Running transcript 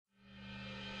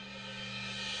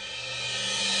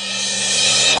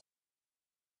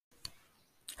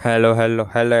Hello,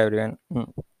 everyone.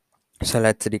 So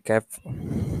let's recap.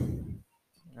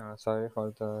 Sorry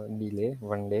for the delay.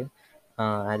 One day,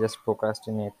 I just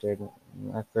procrastinated.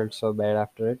 I felt so bad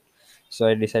after it, so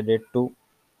I decided to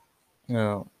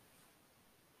uh,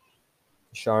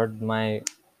 short my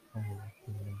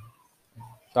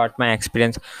short my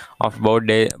experience of both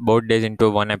days into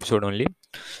one episode only.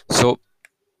 So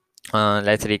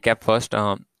let's recap first.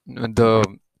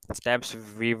 The steps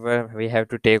we have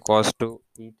to take was to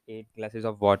eat 8 glasses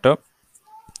of water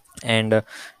and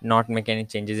not make any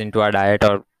changes into our diet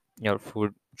or your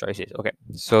food choices. Okay,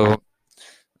 so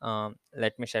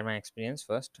let me share my experience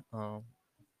first.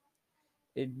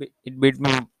 It made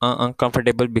me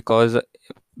uncomfortable because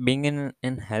being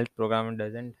in health program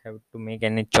doesn't have to make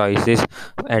any choices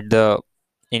at the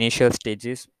initial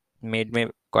stages made me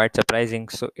quite surprising.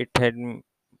 So it had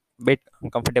bit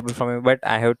uncomfortable for me, but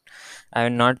I will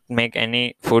not make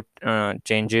any food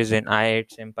changes. And I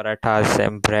ate same parathas,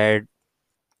 same bread,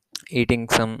 eating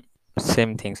some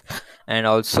same things, and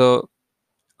also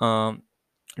um,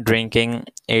 drinking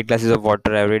 8 glasses of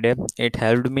water every day. It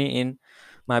helped me in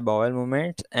my bowel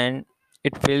movements, and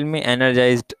it felt me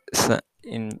energized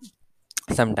in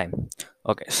some time.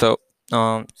 Okay, so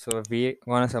we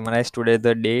gonna summarize today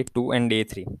the day 2 and day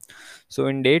 3. So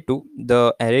in day 2,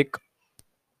 the Eric's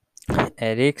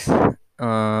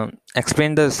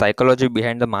explain the psychology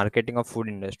behind the marketing of food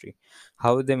industry,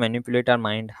 how they manipulate our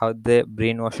mind, how they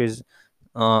brainwashes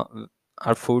uh,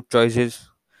 our food choices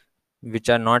which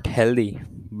are not healthy,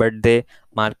 but they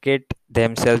market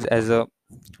themselves as a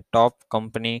top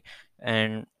company,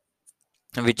 and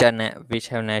which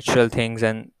have natural things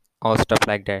and all stuff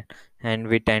like that, and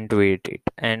we tend to eat it,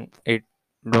 and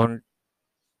don't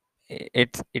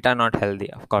it are not healthy,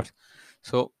 of course.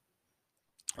 So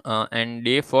and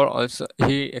day 4 also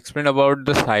he explained about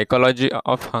the psychology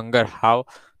of hunger, how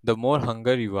the more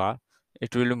hunger you are,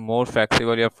 it will be more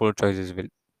flexible your food choices will.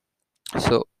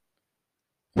 So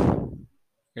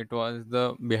it was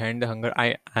the behind the hunger.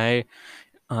 I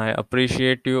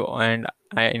appreciate you, and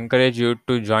I encourage you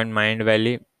to join Mind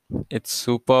Valley. It's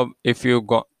superb. If you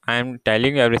go, I'm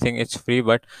telling you everything, it's free,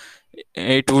 but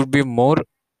it would be more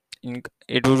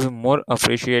it would be more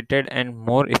appreciated and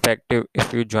more effective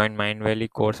if you join Mind Valley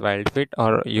course Wildfit,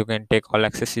 or you can take all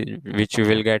access which you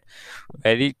will get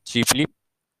very cheaply,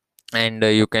 and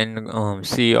you can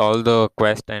see all the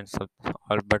quest and so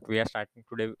all. But we are starting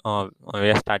today.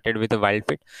 We are started with a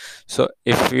Wildfit. So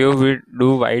if you will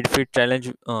do Wildfit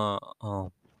challenge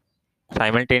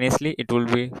simultaneously, it will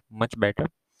be much better.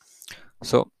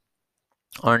 So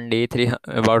on day 3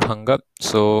 about hunger.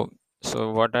 So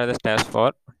what are the steps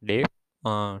for day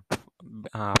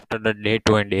after the day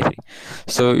 2 and day 3?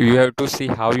 So you have to see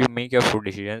how you make your food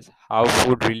decisions, how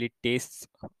food really tastes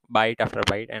bite after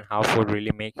bite, and how food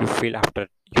really make you feel after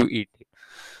you eat it.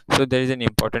 So there is an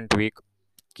important tweak.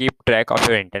 Keep track of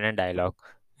your internal dialogue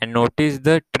and notice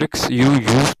the tricks you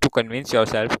use to convince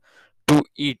yourself to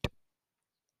eat.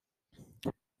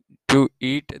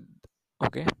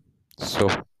 Okay, so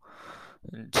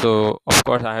of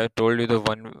course I have told you the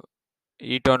one,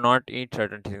 eat or not eat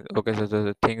certain things. Okay, so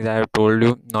the things I have told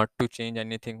you, not to change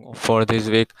anything for this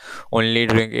week. Only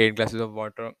drink 8 glasses of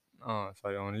water.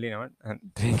 Sorry, only not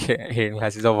drink 8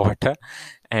 glasses of water,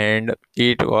 and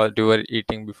eat what you were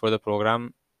eating before the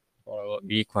program for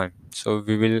week 1. So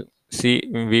we will see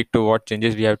in week 2 what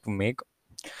changes we have to make.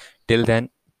 Till then,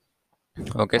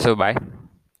 okay, so bye.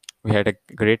 We had a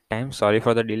great time. Sorry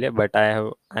for the delay, but I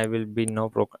will no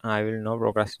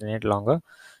procrastinate longer,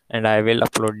 and I will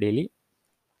upload daily.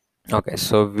 Okay,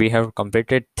 so we have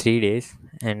completed 3 days,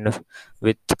 and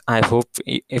with I hope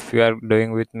if you are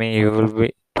doing with me, you will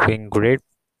be doing great.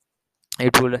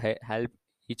 It will help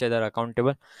each other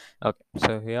accountable. Okay,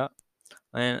 so here,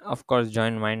 and of course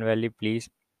join Mind Valley, please,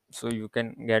 so you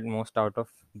can get most out of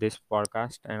this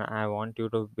podcast, and I want you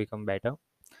to become better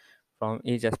from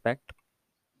each aspect.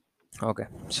 Okay,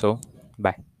 so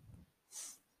bye.